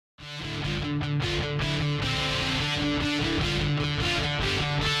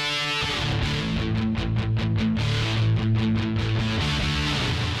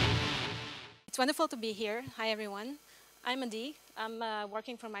wonderful to be here. Hi, everyone. I'm Adi. I'm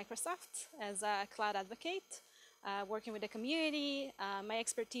working for Microsoft as a cloud advocate, working with the community. My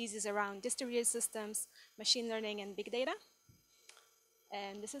expertise is around distributed systems, machine learning, and big data.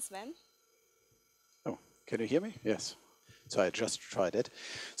 And this is Sven. Oh, can you hear me? Yes. So I just tried it.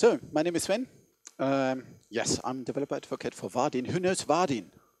 So my name is Sven. Yes, I'm developer advocate for Vardin. Who knows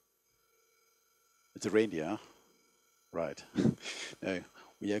Vardin? It's a reindeer, right? No,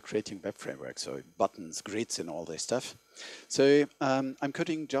 we are creating web frameworks, so buttons, grids, and all this stuff. So I'm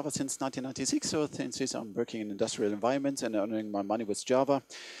coding Java since 1996. So since I'm working in industrial environments and earning my money with Java,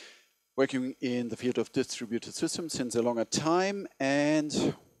 working in the field of distributed systems since a longer time,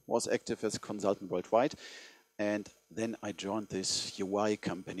 and was active as a consultant worldwide. And then I joined this UI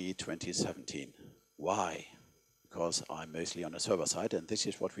company 2017. Why? Because I'm mostly on the server side, and this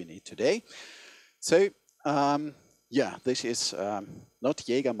is what we need today. So, yeah, this is not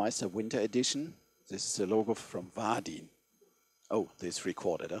Jägermeister Winter Edition. This is the logo from Vardin. Oh, this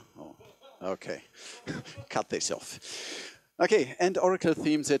recorded, huh? Oh, okay. Cut this off. Okay, and Oracle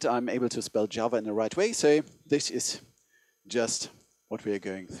themes that I'm able to spell Java in the right way. So this is just what we are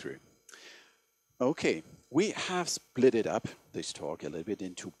going through. Okay, we have split it up, this talk, a little bit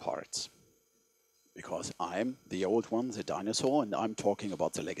in two parts. Because I'm the old one, the dinosaur, and I'm talking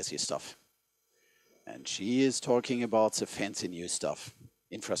about the legacy stuff. And she is talking about the fancy new stuff,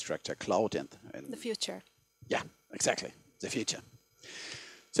 infrastructure, cloud, and The future. yeah, exactly, the future.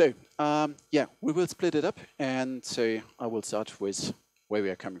 So, yeah, we will split it up, and so I will start with where we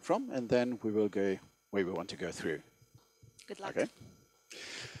are coming from, and then we will go where we want to go through. Good luck. Okay.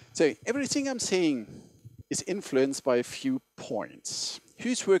 So everything I'm saying is influenced by a few points.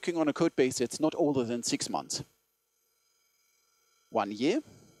 Who's working on a code base that's not older than 6 months? 1 year?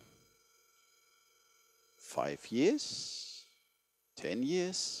 5 years? 10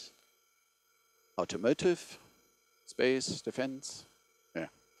 years? Automotive? Space? Defense? Yeah.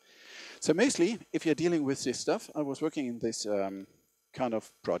 So mostly, if you're dealing with this stuff, I was working in this kind of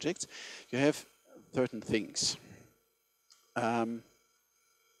projects, you have certain things.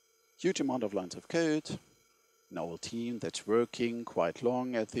 Huge amount of lines of code, an old team that's working quite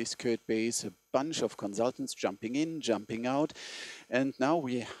long at this code base, a bunch of consultants jumping in, jumping out. And now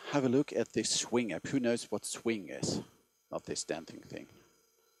we have a look at this Swing app. Who knows what Swing is? Not this dancing thing.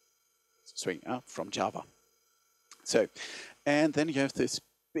 Swing, from Java. So, and then you have this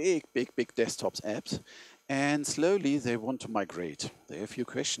big desktops apps. And slowly they want to migrate. They have a few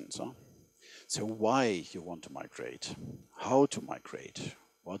questions. So why you want to migrate? How to migrate?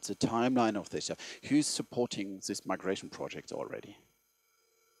 What's the timeline of this? Who's supporting this migration project already?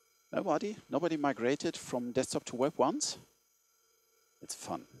 Nobody? Nobody migrated from desktop to web once? It's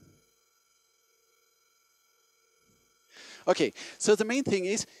fun. Okay, so the main thing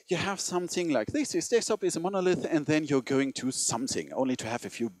is you have something like this. This desktop is a monolith, and then you're going to something, only to have a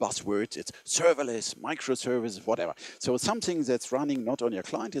few buzzwords. It's serverless, microservices, whatever. So something that's running not on your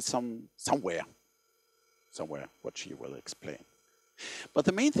client is somewhere, what she will explain. But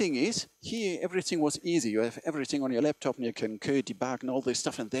the main thing is, here everything was easy. You have everything on your laptop, and you can code, debug, and all this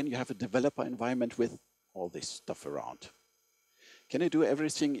stuff, and then you have a developer environment with all this stuff around. Can you do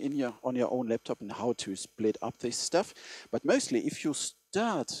everything on your own laptop and how to split up this stuff? But mostly, if you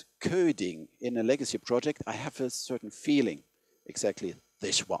start coding in a legacy project, I have a certain feeling, exactly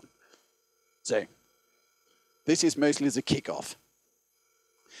this one. So, this is mostly the kickoff.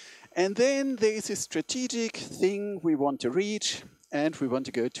 And then there is a strategic thing we want to reach, and we want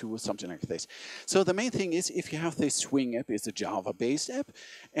to go to something like this. So the main thing is, if you have this Swing app, it's a Java-based app,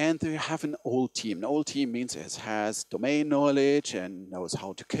 and you have an old team. An old team means it has domain knowledge and knows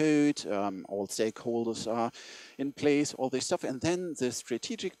how to code, all stakeholders are in place, all this stuff. And then the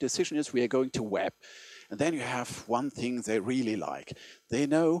strategic decision is we are going to web. And then you have one thing they really like. They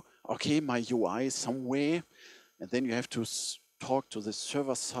know, okay, my UI is somewhere, and then you have to talk to the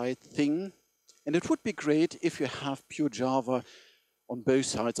server-side thing. And it would be great if you have pure Java on both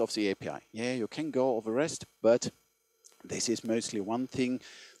sides of the API. Yeah, you can go over REST, but this is mostly one thing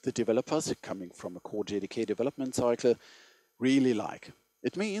the developers, coming from a core JDK development cycle, really like.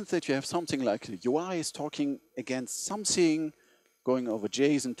 It means that you have something like the UI is talking against something, going over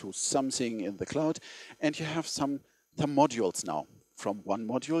JSON to something in the cloud, and you have some modules now. From one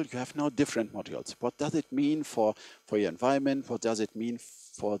module, you have now different modules. What does it mean for your environment? What does it mean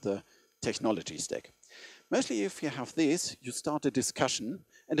for the technology stack? Mostly if you have this, you start a discussion,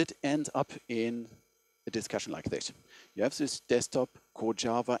 and it ends up in a discussion like this. You have this desktop, core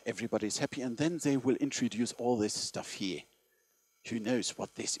Java, everybody's happy, and then they will introduce all this stuff here. Who knows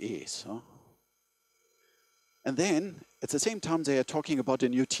what this is? Huh? And then, at the same time, they are talking about a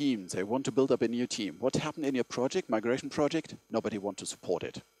new team. They want to build up a new team. What happened in your project, migration project? Nobody wants to support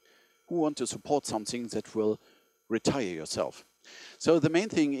it. Who wants to support something that will retire yourself? So the main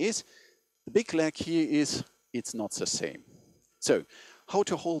thing is, the big lag here is, it's not the same. So, how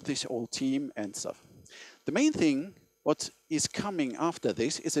to hold this old team and stuff. The main thing, what is coming after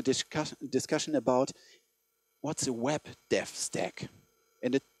this, is a discussion about what's a web dev stack.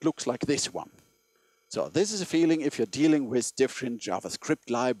 And it looks like this one. So this is a feeling if you're dealing with different JavaScript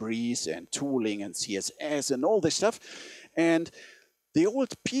libraries and tooling and CSS and all this stuff. And the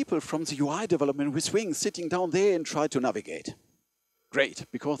old people from the UI development with Swing sitting down there and try to navigate. Great,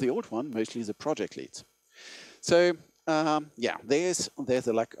 because the old one mostly is the project leads. So yeah, there's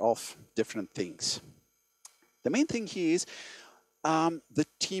a lack of different things. The main thing here is the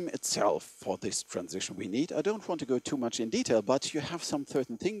team itself for this transition we need. I don't want to go too much in detail, but you have some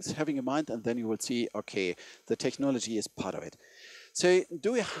certain things having in mind, and then you will see, okay, the technology is part of it. So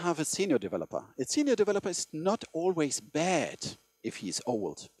do we have a senior developer? A senior developer is not always bad if he's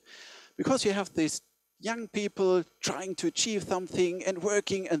old, because you have these young people trying to achieve something and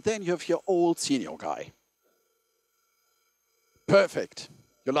working, and then you have your old senior guy. Perfect.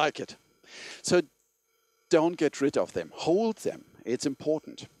 You like it. So don't get rid of them. Hold them. It's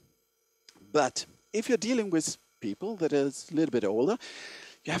important. But if you're dealing with people that is a little bit older,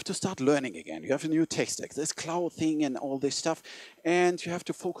 you have to start learning again. You have a new tech stack, this cloud thing and all this stuff. And you have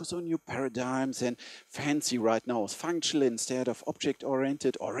to focus on new paradigms. And fancy right now is functional instead of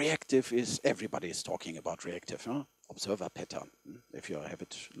object-oriented, or reactive is, everybody is talking about reactive. Huh? Observer pattern, if you have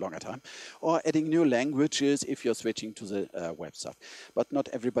it longer time. Or adding new languages if you're switching to the web stuff. But not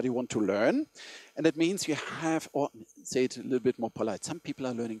everybody want to learn. And that means you have, or say it a little bit more polite, some people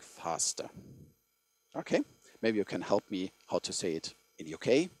are learning faster. Okay, maybe you can help me how to say it in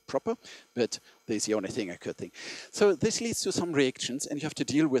UK proper, but this is the only thing I could think. So this leads to some reactions, and you have to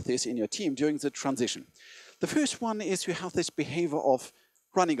deal with this in your team during the transition. The first one is you have this behavior of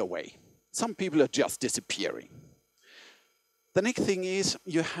running away. Some people are just disappearing. The next thing is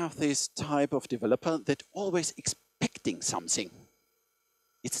you have this type of developer that always expecting something.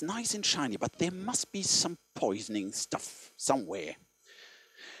 It's nice and shiny, but there must be some poisoning stuff somewhere.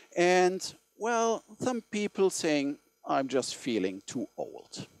 And, well, some people saying, I'm just feeling too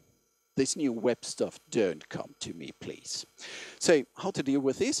old. This new web stuff, don't come to me, please. So how to deal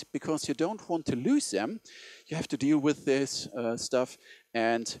with this? Because you don't want to lose them, you have to deal with this stuff,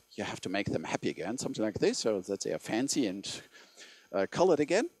 and you have to make them happy again, something like this, so that they are fancy and colored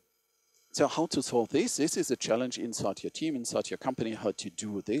again. So how to solve this? This is a challenge inside your team, inside your company. How to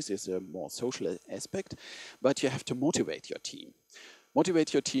do this is a more social aspect, but you have to motivate your team.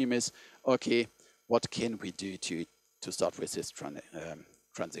 Motivate your team is, okay, what can we do to start with this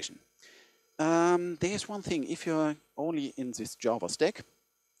transition? There's one thing, if you're only in this Java stack,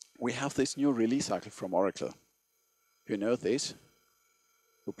 we have this new release cycle from Oracle. You know this?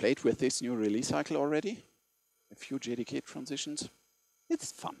 Who played with this new release cycle already? A few JDK transitions?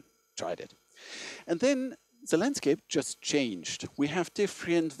 It's fun. Tried it. And then the landscape just changed. We have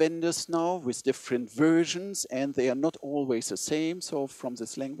different vendors now with different versions, and they are not always the same, so from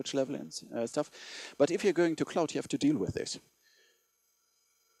this language level and stuff. But if you're going to cloud, you have to deal with this.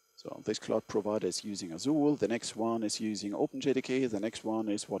 So this cloud provider is using Azure, the next one is using OpenJDK, the next one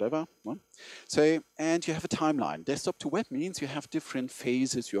is whatever. So, and you have a timeline. Desktop to web means you have different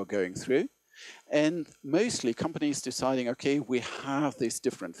phases you're going through. And mostly companies deciding, okay, we have these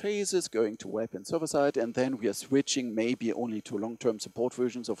different phases going to web and server side, and then we are switching maybe only to long-term support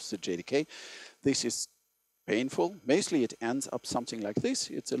versions of the JDK. This is painful. Mostly it ends up something like this.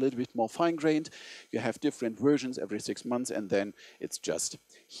 It's a little bit more fine-grained. You have different versions every 6 months, and then it's just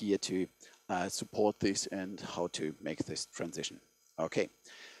here to support this and how to make this transition. Okay,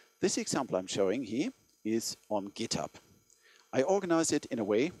 this example I'm showing here is on GitHub. I organize it in a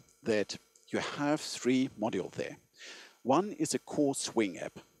way that you have 3 modules there. One is a core Swing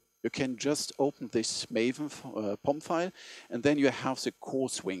app. You can just open this Maven POM file, and then you have the core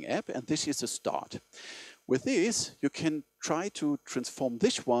Swing app, and this is a start. With this, you can try to transform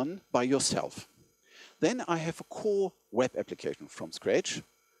this one by yourself. Then I have a core web application from scratch,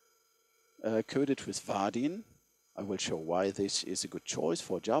 coded with Vardin. I will show why this is a good choice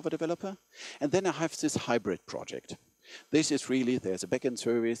for a Java developer. And then I have this hybrid project. This is really, there's a backend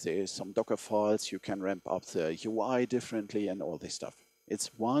service, there's some Docker files, you can ramp up the UI differently and all this stuff.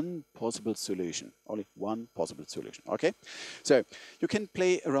 It's one possible solution, only one possible solution, okay? So you can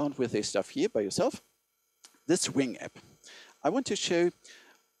play around with this stuff here by yourself. This Swing app. I want to show,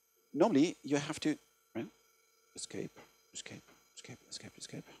 normally you have to, escape, Escape, escape,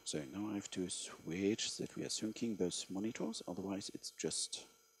 escape. So now I have to switch that we are syncing both monitors, otherwise it's just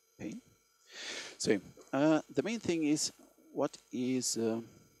pain. So the main thing is what is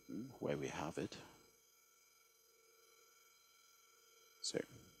where we have it. So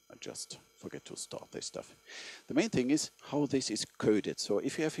I just forget to start this stuff. The main thing is how this is coded. So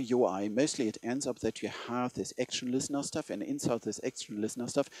if you have a UI, mostly it ends up that you have this action listener stuff, and inside this action listener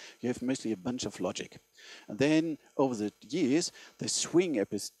stuff, you have mostly a bunch of logic. And then over the years, the Swing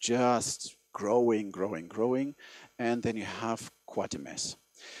app is just growing, growing, growing, and then you have quite a mess.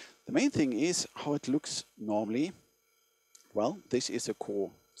 The main thing is how it looks normally. Well, this is a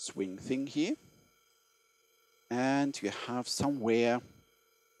core Swing thing here. And you have somewhere,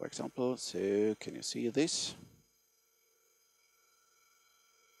 for example, so can you see this?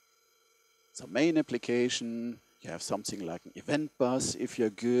 It's a main application. You have something like an event bus if you're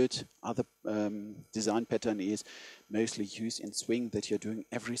good. Other design pattern is mostly used in Swing that you're doing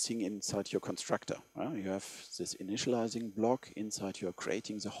everything inside your constructor. You have this initializing block inside you're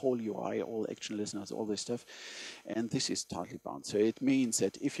creating the whole UI, all action listeners, all this stuff. And this is tightly bound. So it means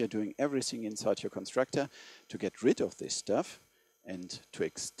that if you're doing everything inside your constructor, to get rid of this stuff and to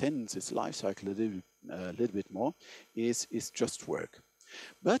extend this lifecycle a little bit more is just work.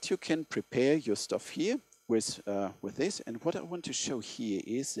 But you can prepare your stuff here with this. And what I want to show here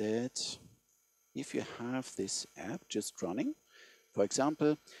is that if you have this app just running, for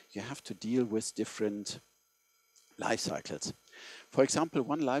example, you have to deal with different life cycles. For example,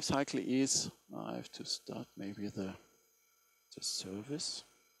 one life cycle is, I have to start maybe the service.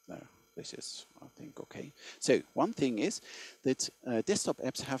 No, this is, I think, okay. So one thing is that desktop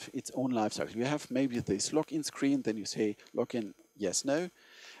apps have its own life cycle. You have maybe this login screen, then you say login, yes, no.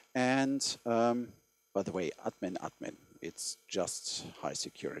 And by the way, admin, it's just high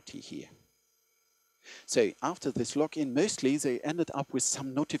security here. So after this login, mostly they ended up with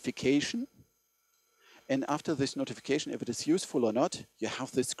some notification. And after this notification, if it is useful or not, you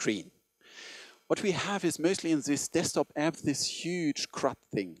have this screen. What we have is mostly in this desktop app, this huge CRUD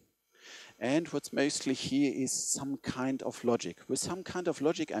thing. And what's mostly here is some kind of logic. With some kind of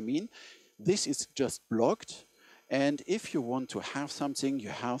logic, I mean, this is just blocked. And if you want to have something, you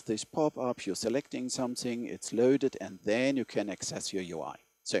have this pop-up, you're selecting something, it's loaded, and then you can access your UI.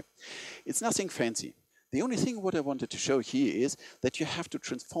 So it's nothing fancy. The only thing what I wanted to show here is that you have to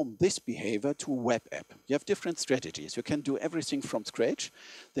transform this behavior to a web app. You have different strategies. You can do everything from scratch,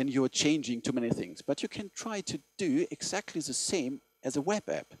 then you're changing too many things. But you can try to do exactly the same as a web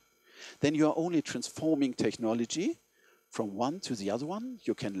app. Then you're only transforming technology from one to the other one.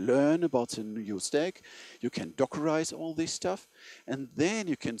 You can learn about the new stack. You can Dockerize all this stuff. And then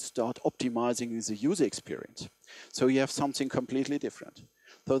you can start optimizing the user experience. So you have something completely different.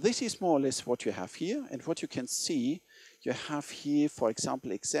 So this is more or less what you have here. And what you can see, you have here, for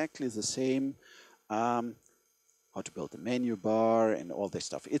example, exactly the same how to build a menu bar and all this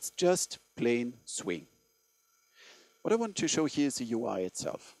stuff. It's just plain Swing. What I want to show here is the UI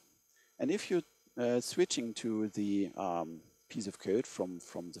itself. And if you're switching to the piece of code from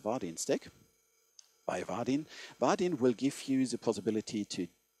the Vardin stack, by Vardin, Vardin will give you the possibility to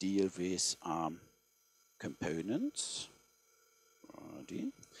deal with components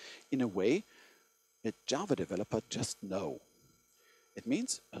in a way a Java developer just know. It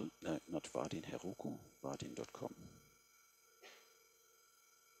means, no, not Vardin Heroku, Vardin.com.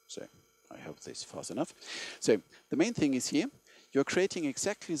 So I hope this is fast enough. So the main thing is here, you're creating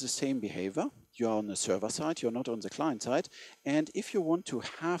exactly the same behavior. You're on the server side, you're not on the client side. And if you want to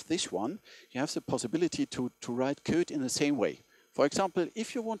have this one, you have the possibility to write code in the same way. For example,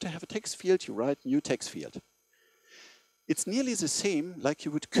 if you want to have a text field, you write new text field. It's nearly the same like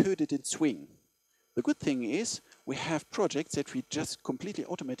you would code it in Swing. The good thing is we have projects that we just completely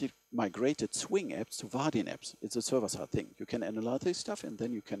automatically migrated Swing apps to Vardin apps. It's a server-side thing. You can analyze this stuff and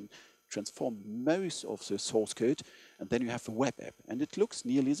then you can transform most of the source code and then you have a web app and it looks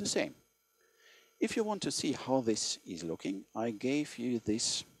nearly the same. If you want to see how this is looking, I gave you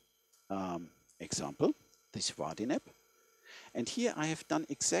this example, this Vardin app. And here I have done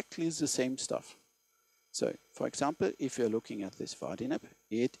exactly the same stuff. So, for example, if you're looking at this Vardin app,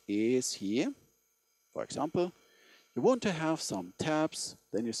 it is here. For example, you want to have some tabs,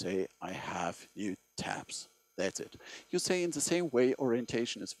 then you say, I have new tabs. That's it. You say in the same way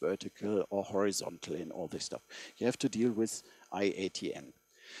orientation is vertical or horizontal in all this stuff. You have to deal with IATN.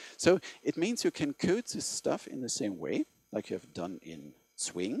 So it means you can code this stuff in the same way, like you have done in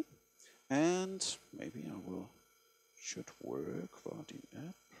Swing. And maybe should work Vardin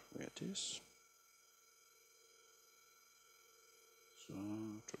app, where it is. So,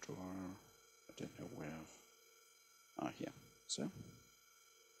 tutorial, I don't know where. Here. So,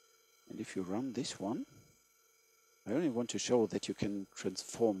 and if you run this one, I only want to show that you can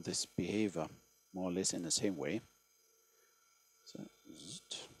transform this behavior more or less in the same way.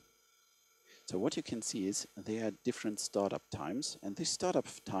 So what you can see is there are different startup times, and this startup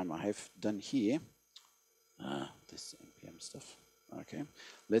time I have done here. This npm stuff. Okay,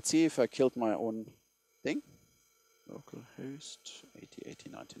 let's see if I killed my own thing. Localhost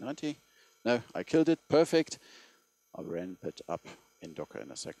 80809090. No, I killed it. Perfect. I'll ramp it up in Docker in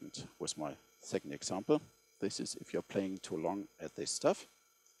a second with my second example. This is if you're playing too long at this stuff.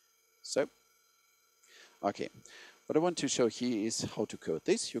 So, okay. What I want to show here is how to code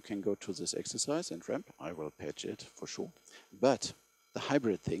this. You can go to this exercise and ramp. I will patch it for sure. But the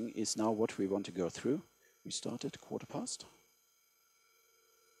hybrid thing is now what we want to go through. We started 1/4 past.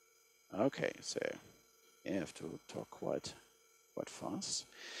 Okay, so you have to talk quite fast.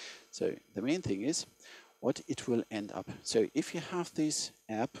 So the main thing is what it will end up. So if you have this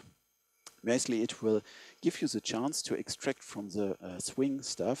app, basically it will give you the chance to extract from the Swing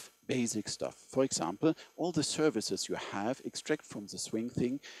stuff, basic stuff. For example, all the services you have, extract from the Swing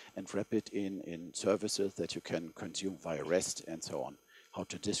thing and wrap it in services that you can consume via REST and so on. How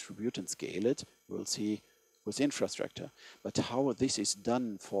to distribute and scale it, we'll see with infrastructure. But how this is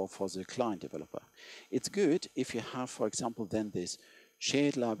done for the client developer. It's good if you have, for example, then this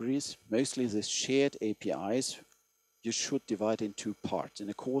shared libraries, mostly the shared APIs, you should divide in 2 parts. In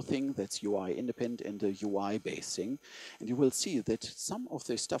a core thing that's UI independent and a UI based thing. And you will see that some of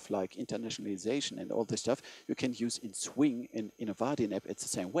the stuff like internationalization and all this stuff you can use in Swing and in a Vardian app. It's the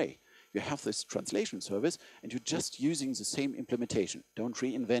same way. You have this translation service and you're just using the same implementation. Don't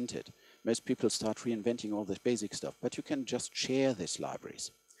reinvent it. Most people start reinventing all this basic stuff, but you can just share these libraries.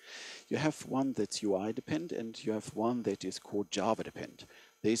 You have one that's UI dependent and you have one that is called Java dependent.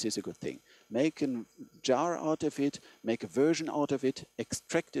 This is a good thing. Make a jar out of it, make a version out of it,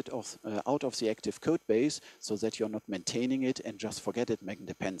 extract it out of the active code base so that you're not maintaining it and just forget it, make a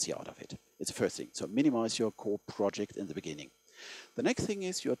dependency out of it. It's the first thing. So minimize your core project in the beginning. The next thing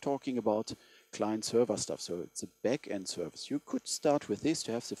is you're talking about client-server stuff. So it's a back-end service. You could start with this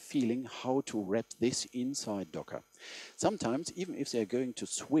to have the feeling how to wrap this inside Docker. Sometimes, even if they're going to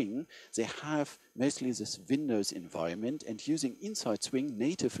Swing, they have mostly this Windows environment and using inside Swing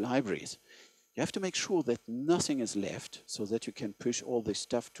native libraries. You have to make sure that nothing is left so that you can push all this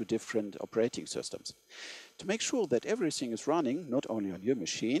stuff to different operating systems. To make sure that everything is running, not only on your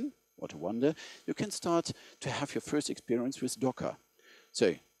machine, what a wonder, you can start to have your first experience with Docker.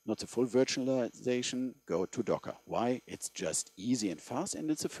 So, not the full virtualization, go to Docker. Why? It's just easy and fast, and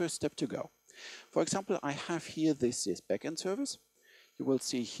it's the first step to go. For example, I have here this backend service. You will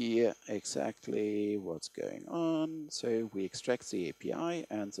see here exactly what's going on. So we extract the API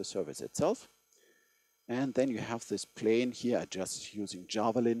and the service itself. And then you have this plain here, I'm just using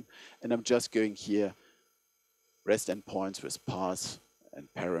Javelin, and I'm just going here, REST endpoints with paths and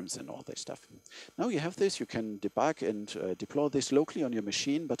params and all this stuff. Now you have this, you can debug and deploy this locally on your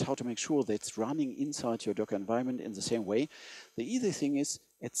machine, but how to make sure that it's running inside your Docker environment in the same way. The easy thing is,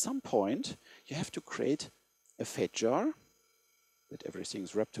 at some point, you have to create a fat jar, that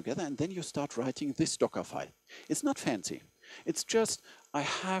everything's wrapped together, and then you start writing this Docker file. It's not fancy. It's just, I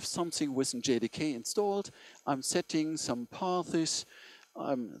have something with JDK installed, I'm setting some paths,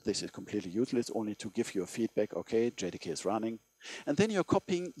 this is completely useless, only to give you a feedback, okay, JDK is running. And then you're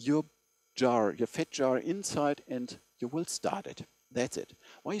copying your jar, your fat jar inside, and you will start it. That's it.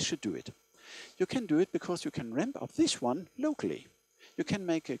 Why you should do it? You can do it because you can ramp up this one locally. You can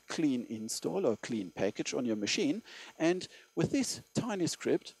make a clean install or clean package on your machine, and with this tiny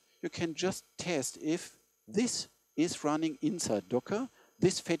script, you can just test if this is running inside Docker.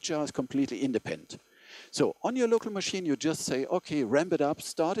 This fat jar is completely independent. So on your local machine, you just say, okay, ramp it up,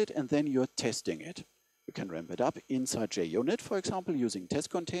 start it, and then you're testing it. You can ramp it up inside JUnit, for example, using test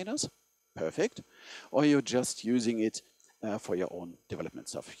containers. Perfect. Or you're just using it for your own development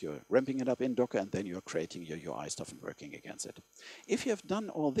stuff. You're ramping it up in Docker, and then you're creating your UI stuff and working against it. If you have done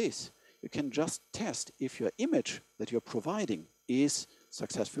all this, you can just test if your image that you're providing is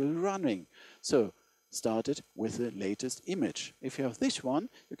successfully running. So start it with the latest image. If you have this one,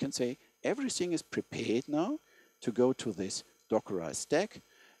 you can say everything is prepared now to go to this Dockerized stack,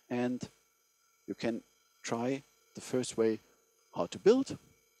 and you can try the first way how to build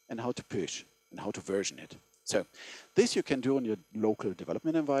and how to push and how to version it. So this you can do on your local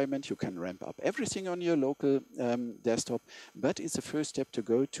development environment. You can ramp up everything on your local desktop, but it's the first step to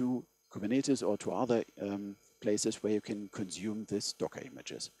go to Kubernetes or to other places where you can consume these Docker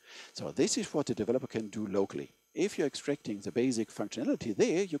images. So this is what the developer can do locally. if you're extracting the basic functionality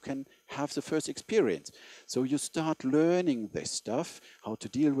there, you can have the first experience. So you start learning this stuff, how to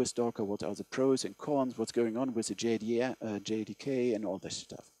deal with Docker, what are the pros and cons, what's going on with the JDK and all this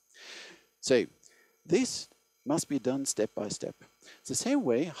stuff. So this must be done step by step. The same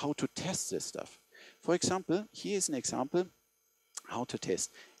way how to test this stuff. For example, here's an example how to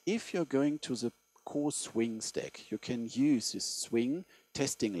test. If you're going to the core Swing stack, you can use this Swing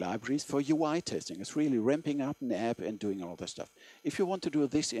testing libraries for UI testing. It's really ramping up an app and doing all that stuff. If you want to do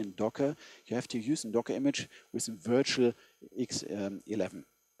this in Docker, you have to use a Docker image with a virtual X11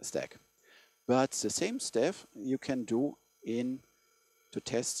 stack. But the same stuff you can do to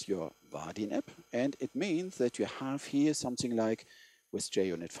test your Vardin app. And it means that you have here something like with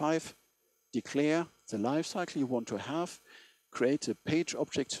JUnit 5, declare the lifecycle you want to have, create a page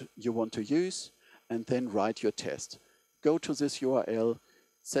object you want to use, and then write your test. Go to this URL,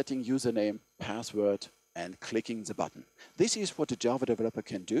 setting username, password, and clicking the button. This is what a Java developer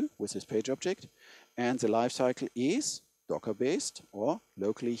can do with this page object. And the lifecycle is Docker-based or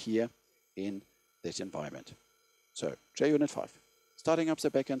locally here in this environment. So JUnit 5, starting up the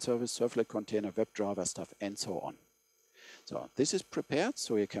backend service, servlet container, WebDriver stuff, and so on. So this is prepared,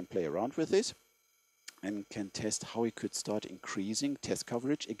 so you can play around with this and can test how we could start increasing test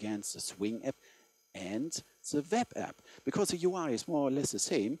coverage against the Swing app and the web app. Because the UI is more or less the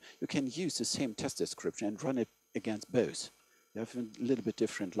same, you can use the same test description and run it against both. You have a little bit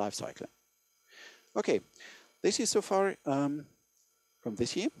different lifecycle. Okay, this is so far from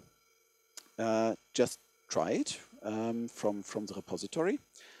this here. Just try it from the repository.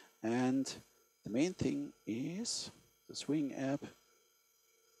 And the main thing is the Swing app,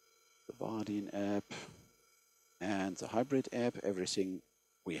 the Vardin app, and the hybrid app, everything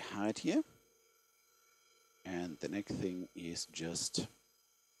we had here. And the next thing is just,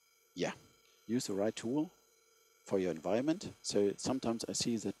 use the right tool for your environment. So sometimes I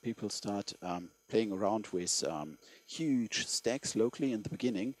see that people start playing around with huge stacks locally in the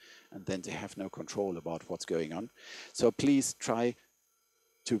beginning, and then they have no control about what's going on. So please try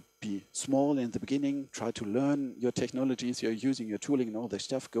to be small in the beginning, try to learn your technologies, you're using your tooling and all this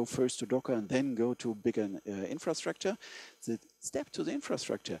stuff. Go first to Docker and then go to bigger infrastructure. The step to the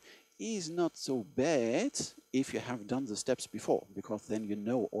infrastructure is not so bad if you have done the steps before, because then you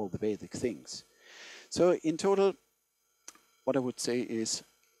know all the basic things. So in total, what I would say is,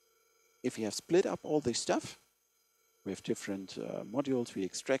 if you have split up all this stuff, we have different modules, we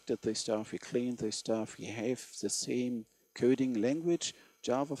extracted this stuff, we cleaned this stuff, we have the same coding language,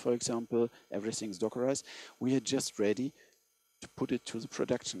 Java, for example, everything's Dockerized. We are just ready to put it to the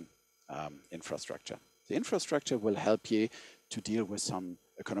production infrastructure. The infrastructure will help you to deal with some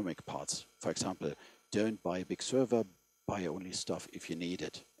economic parts. For example, don't buy a big server, buy only stuff if you need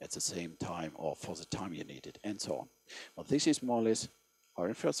it at the same time or for the time you need it, and so on. Well, this is more or less our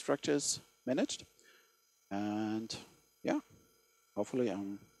infrastructure is managed. And yeah, hopefully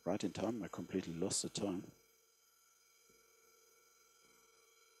I'm right in time. I completely lost the time.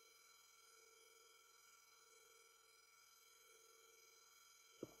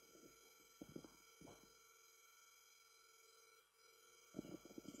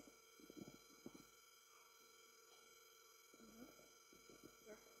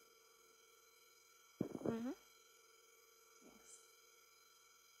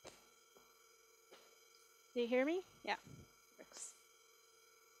 Do you hear me? Yeah, works.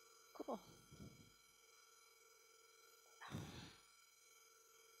 Cool.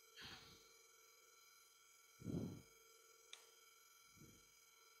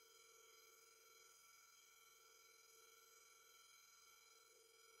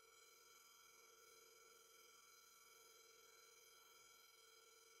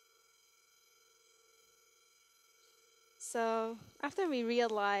 So after we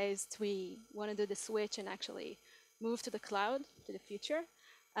realized we want to do the switch and actually move to the cloud, to the future,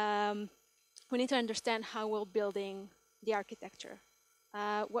 we need to understand how we're building the architecture,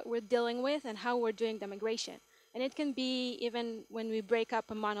 what we're dealing with, and how we're doing the migration. And it can be even when we break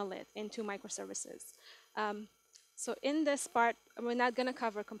up a monolith into microservices. So in this part, we're not going to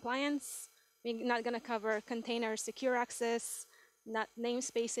cover compliance. We're not going to cover container secure access, not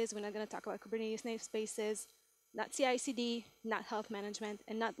namespaces. We're not going to talk about Kubernetes namespaces, not CI/CD, not health management,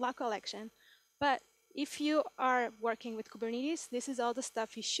 and not log collection. But if you are working with Kubernetes, this is all the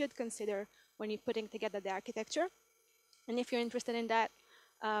stuff you should consider when you're putting together the architecture. And if you're interested in that,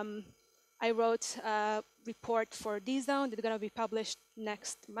 I wrote a report for dzone that's going to be published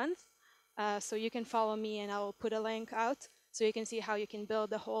next month. So you can follow me, and I'll put a link out so you can see how you can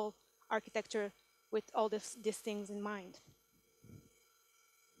build the whole architecture with all these things in mind.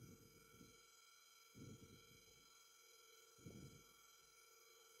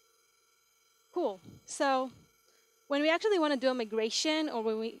 Cool. So when we actually want to do a migration or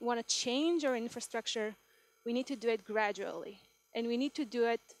when we want to change our infrastructure, we need to do it gradually. And we need to do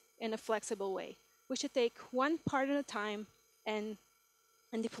it in a flexible way. We should take one part at a time and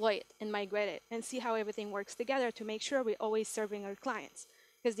deploy it and migrate it and see how everything works together to make sure we're always serving our clients.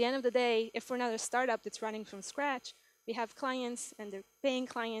 Because at the end of the day, if we're not a startup that's running from scratch, we have clients and they're paying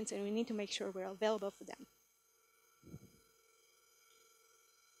clients and we need to make sure we're available for them.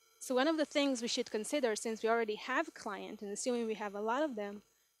 So one of the things we should consider, since we already have clients and assuming we have a lot of them,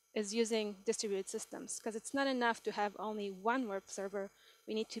 is using distributed systems. Because it's not enough to have only one web server.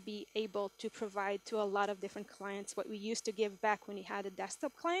 We need to be able to provide to a lot of different clients what we used to give back when we had a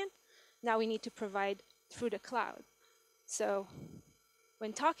desktop client. Now we need to provide through the cloud. So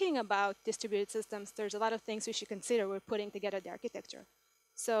when talking about distributed systems, there's a lot of things we should consider when putting together the architecture.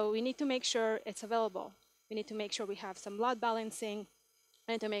 So we need to make sure it's available. We need to make sure we have some load balancing.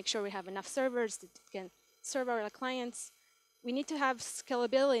 We need to make sure we have enough servers that can serve our clients. We need to have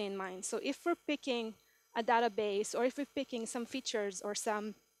scalability in mind. So if we're picking a database or if we're picking some features or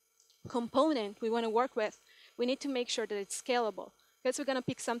some component we want to work with, we need to make sure that it's scalable. Because we're going to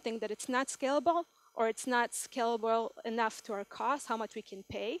pick something that it's not scalable or it's not scalable enough to our cost, how much we can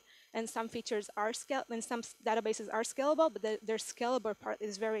pay. And some features are scalable and some databases are scalable, but their scalable part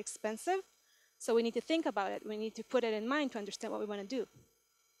is very expensive. So we need to think about it. We need to put it in mind to understand what we want to do.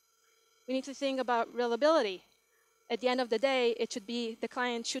 We need to think about reliability. At the end of the day, it should be the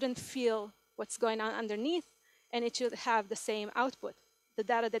client shouldn't feel what's going on underneath, and it should have the same output. The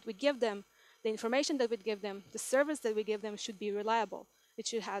data that we give them, the information that we give them, the service that we give them should be reliable. It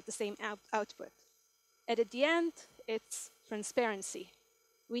should have the same output. And at the end, it's transparency.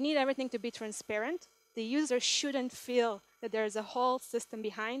 We need everything to be transparent. The user shouldn't feel that there's a whole system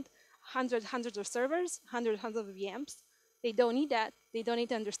behind, hundreds of servers, hundreds of VMs. They don't need that. They don't need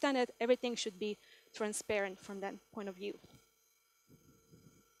to understand it. Everything should be transparent from that point of view.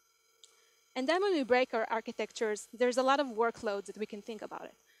 And then when we break our architectures, there's a lot of workloads that we can think about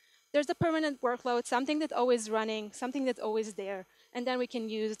it. There's a permanent workload, something that's always running, something that's always there. And then we can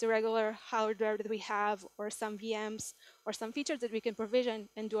use the regular hardware that we have or some VMs or some features that we can provision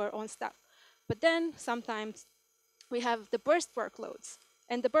and do our own stuff. But then sometimes we have the burst workloads.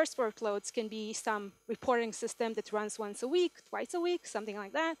 And the burst workloads can be some reporting system that runs once a week, twice a week, something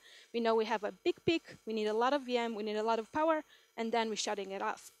like that. We know we have a big peak, we need a lot of VM, we need a lot of power, and then we're shutting it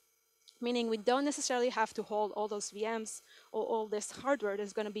off. Meaning we don't necessarily have to hold all those VMs or all this hardware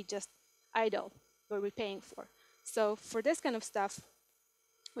that's going to be just idle, what we're paying for. So for this kind of stuff,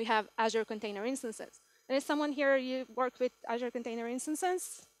 we have Azure Container Instances. And is someone here, you work with Azure Container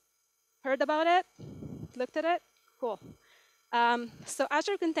Instances? Heard about it? Looked at it? Cool. So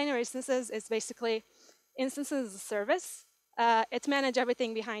Azure Container Instances is basically instances as a service. It manages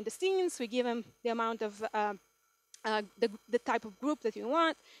everything behind the scenes. We give them the amount of the type of group that you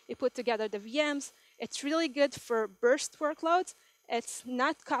want. You put together the VMs. It's really good for burst workloads. It's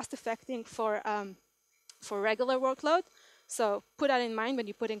not cost-effective for regular workload. So put that in mind when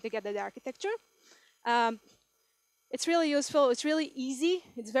you're putting together the architecture. It's really useful. It's really easy.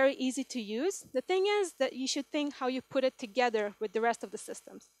 It's very easy to use. The thing is that you should think how you put it together with the rest of the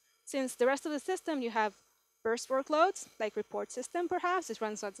systems. Since the rest of the system, you have burst workloads, like report system perhaps, it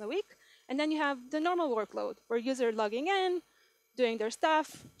runs once a week. And then you have the normal workload, where users logging in, doing their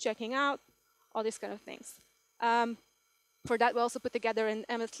stuff, checking out, all these kind of things. For that, we also put together an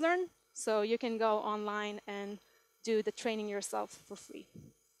MS Learn, so you can go online and do the training yourself for free.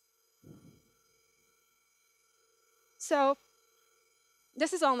 So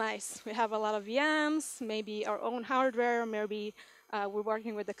this is all nice. We have a lot of VMs, maybe our own hardware, maybe we're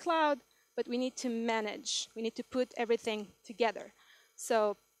working with the cloud, but we need to manage. We need to put everything together.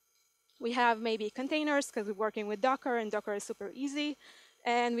 So we have maybe containers, because we're working with Docker, and Docker is super easy.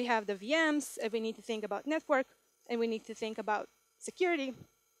 And we have the VMs, and we need to think about network, and we need to think about security,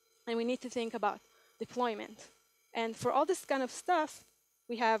 and we need to think about deployment. And for all this kind of stuff,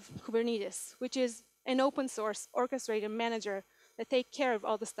 we have Kubernetes, which is an open source orchestrator manager that takes care of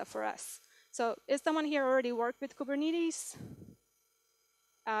all the stuff for us. So is someone here already worked with Kubernetes?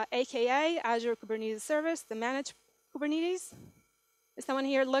 AKA Azure Kubernetes Service, the managed Kubernetes? Is someone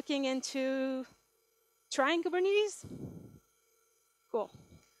here looking into trying Kubernetes? Cool.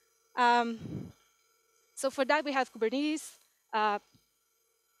 So for that, we have Kubernetes.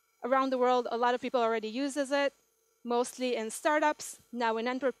 Around the world, a lot of people already uses it, mostly in startups. Now in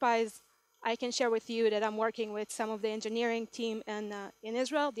enterprise, I can share with you that I'm working with some of the engineering team in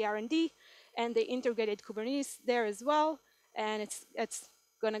Israel, the R&D, and they integrated Kubernetes there as well. And it's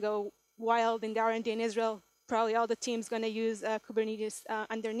going to go wild in the R&D in Israel probably all the teams going to use Kubernetes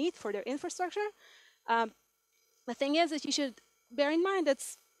underneath for their infrastructure. The thing is that you should bear in mind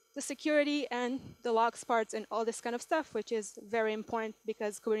that's the security and the logs parts and all this kind of stuff, which is very important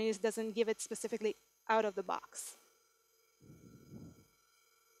because Kubernetes doesn't give it specifically out of the box.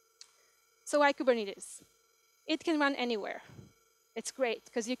 So why Kubernetes? It can run anywhere. It's great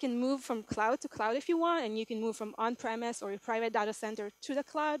because you can move from cloud to cloud if you want, and you can move from on-premise or a private data center to the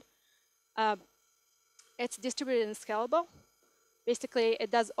cloud. It's distributed and scalable. Basically,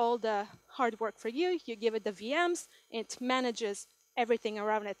 it does all the hard work for you. You give it the VMs, it manages everything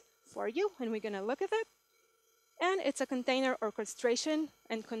around it for you, and we're going to look at it. And it's a container orchestration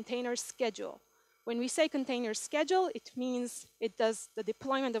and container schedule. When we say container schedule, it means it does the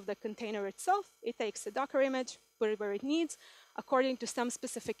deployment of the container itself. It takes a Docker image, put it where it needs, according to some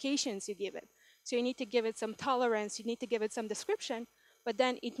specifications you give it. So you need to give it some tolerance, you need to give it some description, but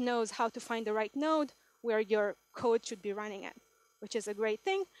then it knows how to find the right node where your code should be running at, which is a great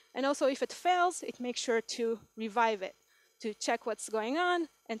thing. And also, if it fails, it makes sure to revive it, to check what's going on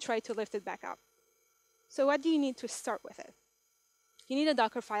and try to lift it back up. So what do you need to start with it? You need a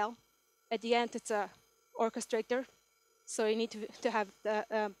Docker file. At the end, it's a orchestrator, so you need to have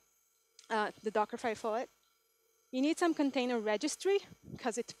the Docker file for it. You need some container registry,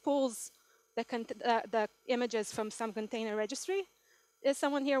 because it pulls the images from some container registry. Is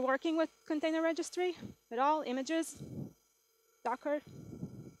someone here working with container registry at all? Images? Docker?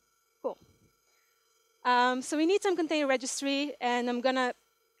 Cool. So we need some container registry, and I'm going to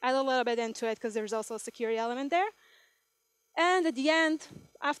add a little bit into it, because there's also a security element there. And at the end,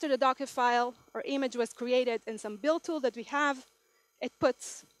 after the Docker file or image was created in some build tool that we have,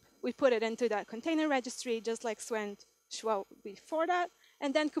 we put it into that container registry, just like Sven showed before that.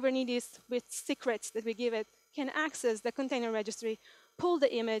 And then Kubernetes, with secrets that we give it, can access the container registry, pull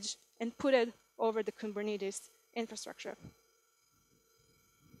the image, and put it over the Kubernetes infrastructure.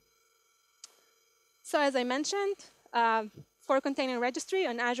 So as I mentioned, for container registry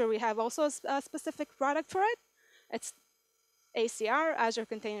on Azure, we have also a specific product for it. It's ACR, Azure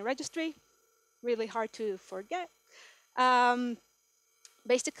Container Registry, really hard to forget.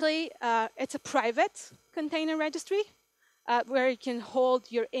 Basically, it's a private container registry where you can hold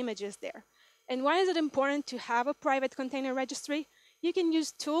your images there. And why is it important to have a private container registry? You can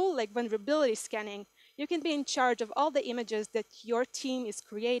use tools like vulnerability scanning. You can be in charge of all the images that your team is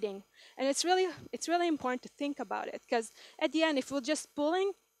creating. And it's really important to think about it, because at the end, if we're just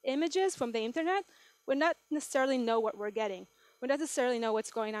pulling images from the internet, we not necessarily know what we're getting. We don't necessarily know what's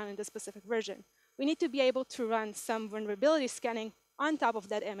going on in the specific version. We need to be able to run some vulnerability scanning on top of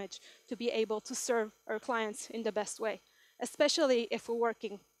that image to be able to serve our clients in the best way, especially if we're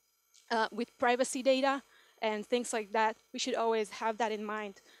working with privacy data and things like that. We should always have that in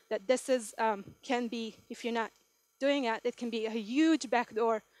mind, that this is, can be, if you're not doing it, it can be a huge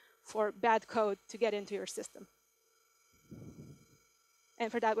backdoor for bad code to get into your system.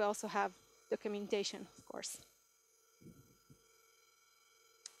 And for that, we also have documentation, of course.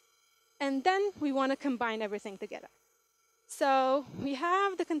 And then we want to combine everything together. So we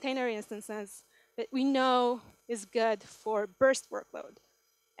have the container instances that we know is good for burst workload.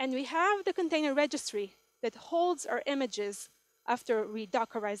 And we have the container registry that holds our images after we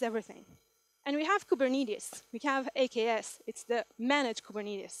Dockerize everything. And we have Kubernetes. We have AKS. It's the managed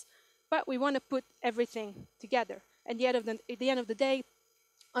Kubernetes. But we want to put everything together. At the end of the day,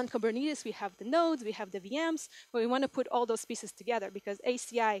 on Kubernetes, we have the nodes, we have the VMs, but we want to put all those pieces together because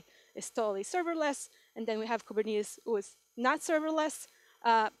ACI is totally serverless, and then we have Kubernetes, who is not serverless,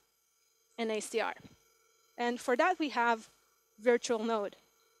 and ACR. And for that, we have Virtual Node.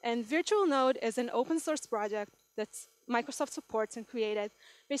 And Virtual Node is an open source project that Microsoft supports and created.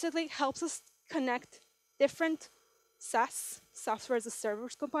 Basically, it helps us connect different SaaS, software as a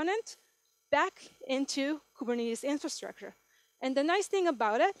service component, back into Kubernetes infrastructure. And the nice thing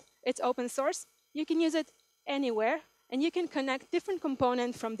about it, it's open source. You can use it anywhere, and you can connect different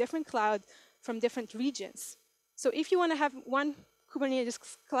components from different clouds, from different regions. So if you want to have one Kubernetes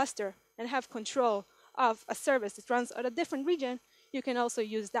cluster and have control of a service that runs on a different region, you can also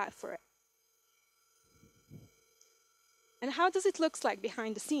use that for it. And how does it look like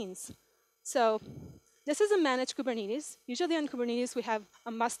behind the scenes? So this is a managed Kubernetes. Usually on Kubernetes, we have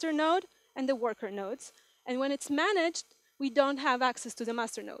a master node and the worker nodes. And when it's managed, we don't have access to the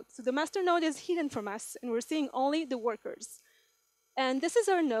master node. So the master node is hidden from us, and we're seeing only the workers. And this is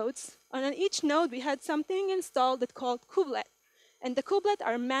our nodes. And on each node, we had something installed that's called kubelet. And the kubelet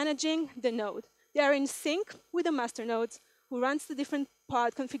are managing the node. They are in sync with the master nodes, who runs the different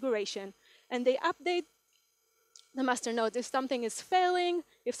pod configuration. And they update the master node if something is failing,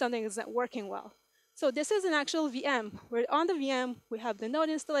 if something is not working well. So this is an actual VM, where on the VM, we have the node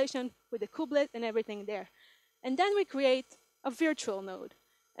installation with the kubelet and everything there. And then we create a virtual node.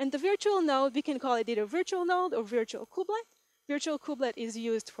 And the virtual node, we can call it either virtual node or virtual kubelet. Virtual kubelet is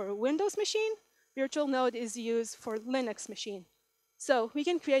used for a Windows machine. Virtual node is used for Linux machine. So we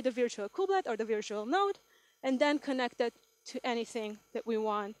can create the virtual kubelet or the virtual node, and then connect it to anything that we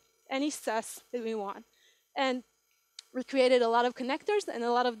want, any SaaS that we want. And we created a lot of connectors, and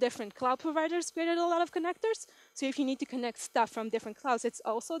a lot of different cloud providers created a lot of connectors. So if you need to connect stuff from different clouds, it's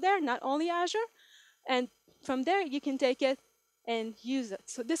also there, not only Azure. And from there, you can take it and use it.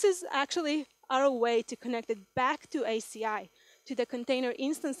 So this is actually our way to connect it back to ACI, to the container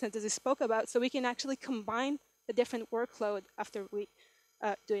instances that we spoke about, so we can actually combine the different workload after we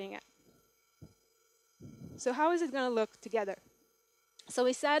doing it. So how is it going to look together? So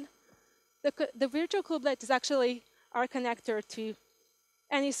we said the virtual kubelet is actually our connector to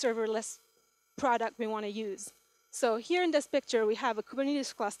any serverless product we want to use. So here in this picture, we have a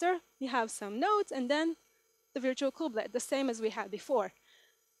Kubernetes cluster. We have some nodes, and then the virtual kubelet, the same as we had before.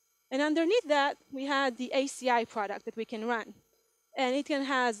 And underneath that, we had the ACI product that we can run. And it can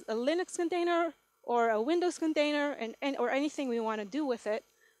has a Linux container or a Windows container or anything we want to do with it,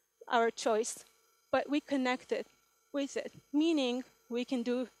 our choice. But we connect it with it, meaning we can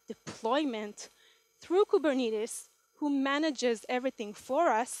do deployment through Kubernetes, who manages everything for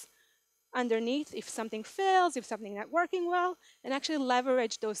us underneath if something fails, if something not working well, and actually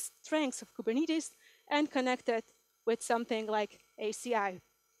leverage those strengths of Kubernetes and connect it with something like ACI.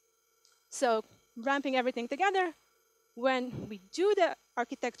 So ramping everything together, when we do the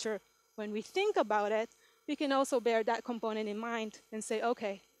architecture, when we think about it, we can also bear that component in mind and say,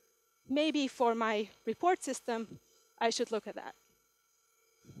 okay, maybe for my report system, I should look at that.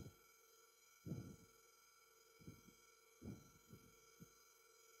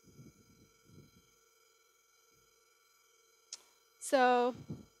 So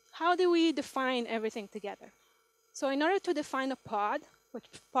how do we define everything together? So in order to define a pod, which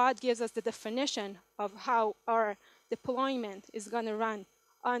pod gives us the definition of how our deployment is going to run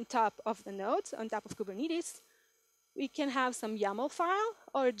on top of the nodes, on top of Kubernetes, we can have some YAML file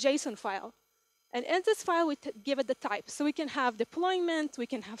or a JSON file. And in this file, we give it the type. So we can have deployment, we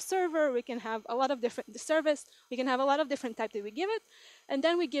can have server, we can have a lot of different service, we can have a lot of different types that we give it, and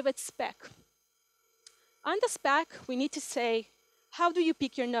then we give it spec. On the spec, we need to say, how do you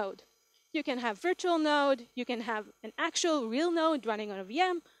pick your node? You can have virtual node, you can have an actual real node running on a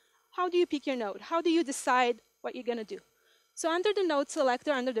VM. How do you pick your node? How do you decide what you're going to do? So under the node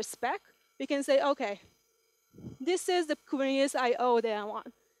selector, under the spec, we can say, okay, this is the Kubernetes IO that I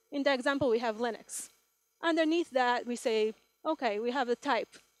want. In the example, we have Linux. Underneath that, we say, okay, we have the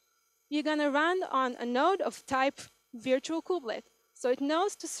type. You're going to run on a node of type virtual kubelet. So it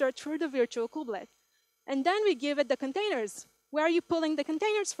knows to search for the virtual kubelet. And then we give it the containers. Where are you pulling the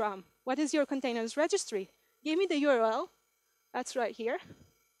containers from? What is your containers registry? Give me the URL. That's right here,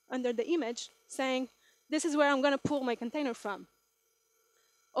 under the image, saying, this is where I'm going to pull my container from.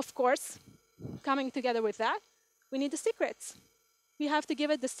 Of course, coming together with that, we need the secrets. We have to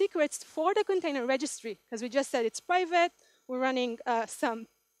give it the secrets for the container registry, because we just said it's private. We're running some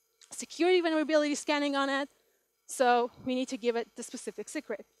security vulnerability scanning on it. So we need to give it the specific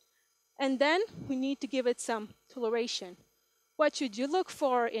secret. And then we need to give it some toleration. What should you look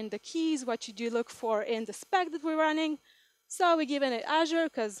for in the keys? What should you look for in the spec that we're running? So we're giving it Azure,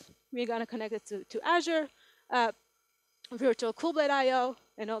 because we're going to connect it to Azure, virtual kubelet IO,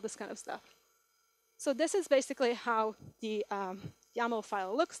 and all this kind of stuff. So this is basically how the YAML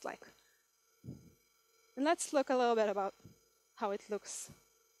file looks like. And let's look a little bit about how it looks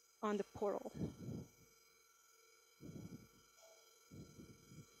on the portal.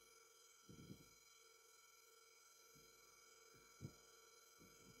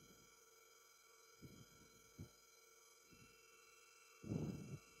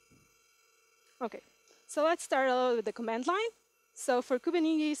 Okay, so let's start a little with the command line. So for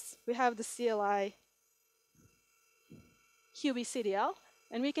Kubernetes, we have the CLI kubectl,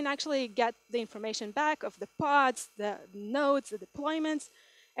 and we can actually get the information back of the pods, the nodes, the deployments,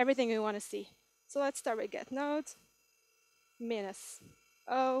 everything we want to see. So let's start with get nodes,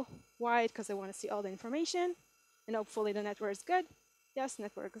 -o, why? Because I want to see all the information, and hopefully the network is good. Yes,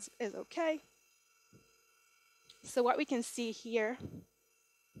 network is okay. So what we can see here,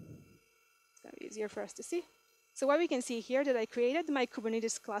 it's going to be easier for us to see. So what we can see here that I created my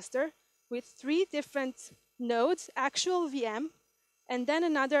Kubernetes cluster with 3 different nodes, actual VM, and then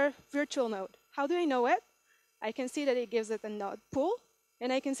another virtual node. How do I know it? I can see that it gives it a node pool,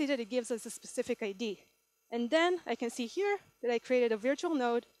 and I can see that it gives us a specific ID. And then I can see here that I created a virtual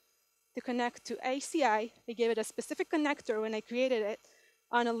node to connect to ACI. I gave it a specific connector when I created it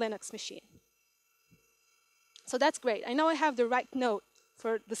on a Linux machine. So that's great. I know I have the right node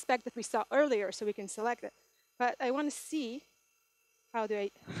for the spec that we saw earlier, so we can select it. But I want to see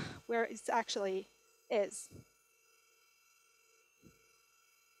where it actually is.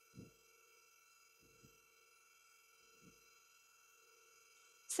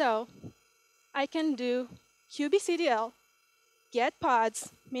 So I can do kubectl get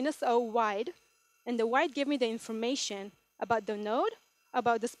pods -o wide, and the wide give me the information about the node,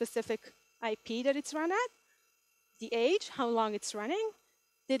 about the specific IP that it's run at, the age, how long it's running,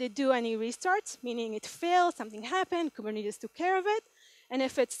 did it do any restarts, meaning it failed, something happened, Kubernetes took care of it, and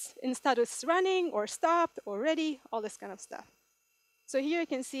if it's in status running or stopped or ready, all this kind of stuff. So here you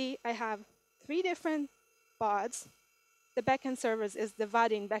can see I have 3 different pods. The backend servers is the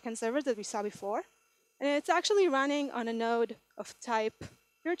Vaadin backend servers that we saw before. And it's actually running on a node of type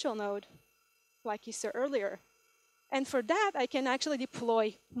virtual node, like you saw earlier. And for that, I can actually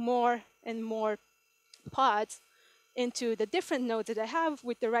deploy more and more pods into the different nodes that I have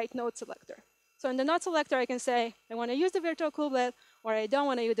with the right node selector. So in the node selector, I can say, I want to use the virtual kubelet, or I don't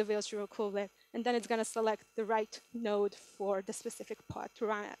want to use the virtual kubelet. And then it's going to select the right node for the specific pod to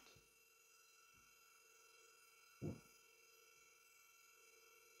run at.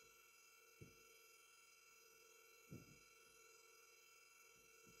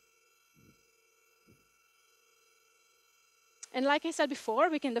 And like I said before,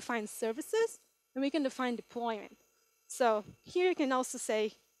 we can define services, and we can define deployment. So here you can also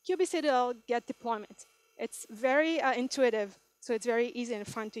say kubectl get deployment. It's very intuitive, so it's very easy and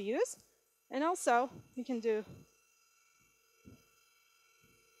fun to use. And also, you can do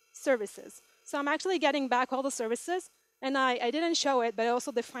services. So I'm actually getting back all the services, and I didn't show it, but I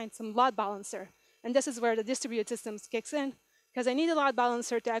also defined some load balancer. And this is where the distributed systems kicks in, because I need a load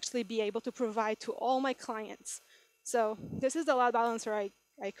balancer to actually be able to provide to all my clients. So this is the load balancer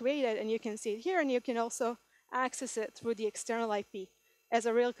I created, and you can see it here, and you can also access it through the external IP, as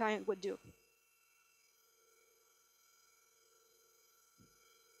a real client would do.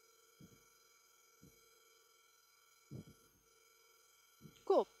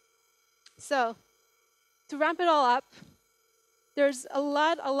 Cool. So to ramp it all up, there's a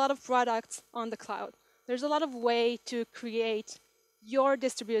lot of products on the cloud. There's a lot of way to create your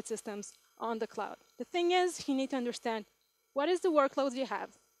distributed systems on the cloud. The thing is, you need to understand what is the workloads you have.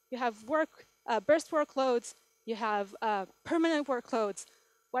 You have burst workloads, you have permanent workloads.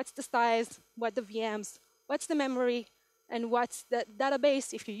 What's the size, what the VMs, what's the memory, and what's the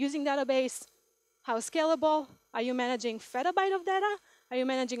database, if you're using database, how scalable, are you managing petabyte of data? Are you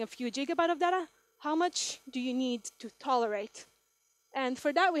managing a few gigabyte of data? How much do you need to tolerate? And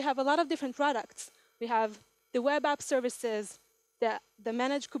for that, we have a lot of different products. We have the web app services, the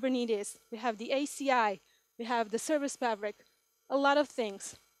managed Kubernetes, we have the ACI, we have the service fabric, a lot of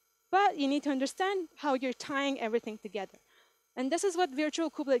things. But you need to understand how you're tying everything together. And this is what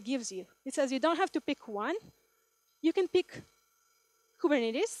virtual kubelet gives you. It says you don't have to pick one. You can pick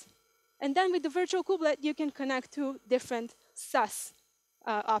Kubernetes, and then with the virtual kubelet, you can connect to different SaaS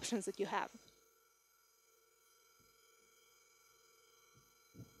options that you have.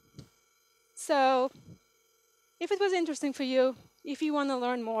 So if it was interesting for you, if you want to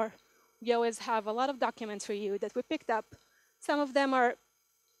learn more, we always have a lot of documents for you that we picked up. Some of them are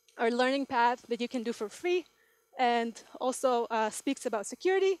learning path that you can do for free, and also speaks about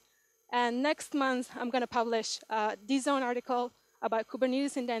security. And next month, I'm going to publish a D-Zone article about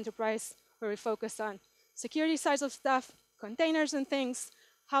Kubernetes in the enterprise, where we focus on security sides of stuff, containers and things.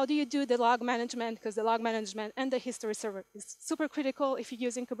 How do you do the log management? Because the log management and the history server is super critical if you're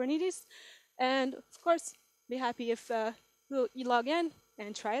using Kubernetes. And of course, be happy if you log in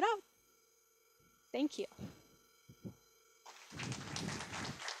and try it out. Thank you.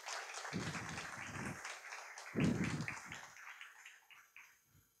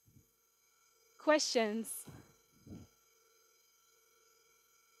 Questions?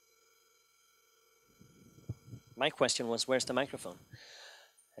 My question was, where's the microphone?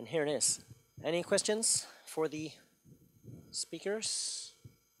 And here it is. Any questions for the speakers?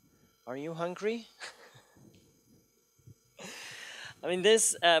 Are you hungry? I mean,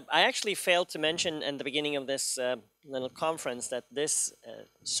 this, I actually failed to mention in the beginning of this little conference that this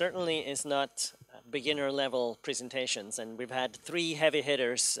certainly is not beginner level presentations. And we've had 3 heavy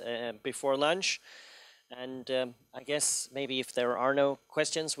hitters before lunch. And I guess maybe if there are no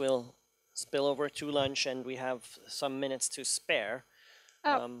questions, we'll spill over to lunch and we have some minutes to spare.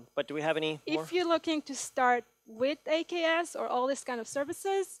 But do we have any more? If you're looking to start with AKS or all this kind of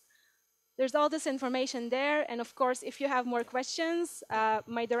services, there's all this information there. And of course, if you have more questions,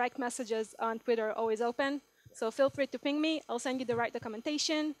 my direct messages on Twitter are always open. So feel free to ping me. I'll send you the right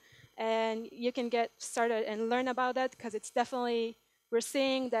documentation. And you can get started and learn about that, because it's definitely, we're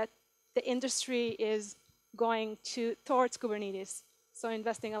seeing that the industry is going towards Kubernetes. So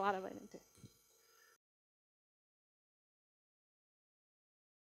investing a lot of it into it.